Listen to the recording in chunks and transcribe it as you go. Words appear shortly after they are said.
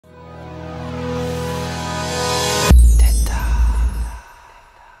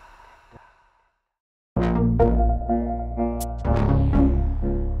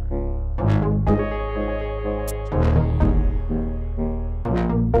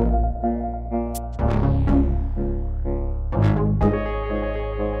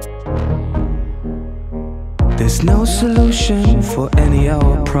There's no solution for any of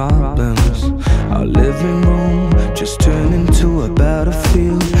our problems. Our living room just turned into a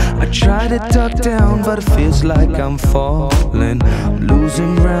battlefield. I try to duck down, but it feels like I'm falling. I'm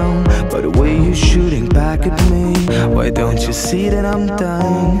losing ground by the way you're shooting back at me. Why don't you see that I'm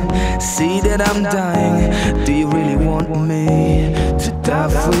dying? See that I'm dying. Do you really want me to die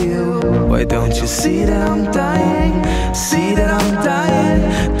for you? Why don't you see that I'm dying? See that I'm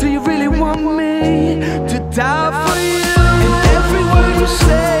dying. Do you really want me to die for you? And every word you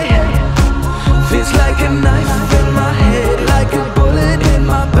say feels like a knife in my head, like a bullet in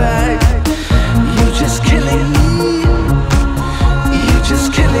my back. You're just killing me. You're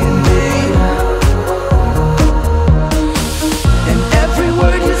just killing me. And every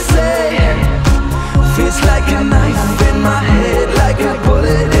word you say feels like a knife in my head, like a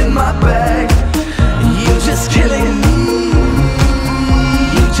bullet in my back. You're just killing me.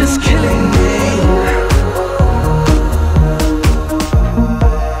 You're just killing me.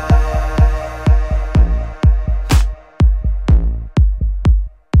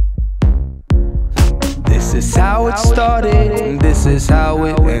 This is how it started, and this is how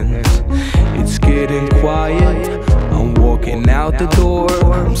it ends. It's getting quiet, I'm walking out the door.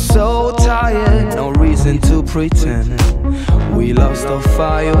 I'm so tired, no reason to pretend. We lost our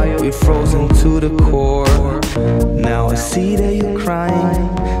fire, we're frozen to the core. Now I see that you're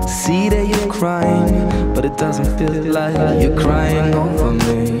crying, see that you're crying, but it doesn't feel like you're crying over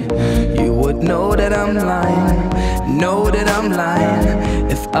me. You would know that I'm lying, know that I'm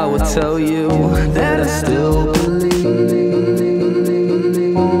lying, if I would tell you that I still believe.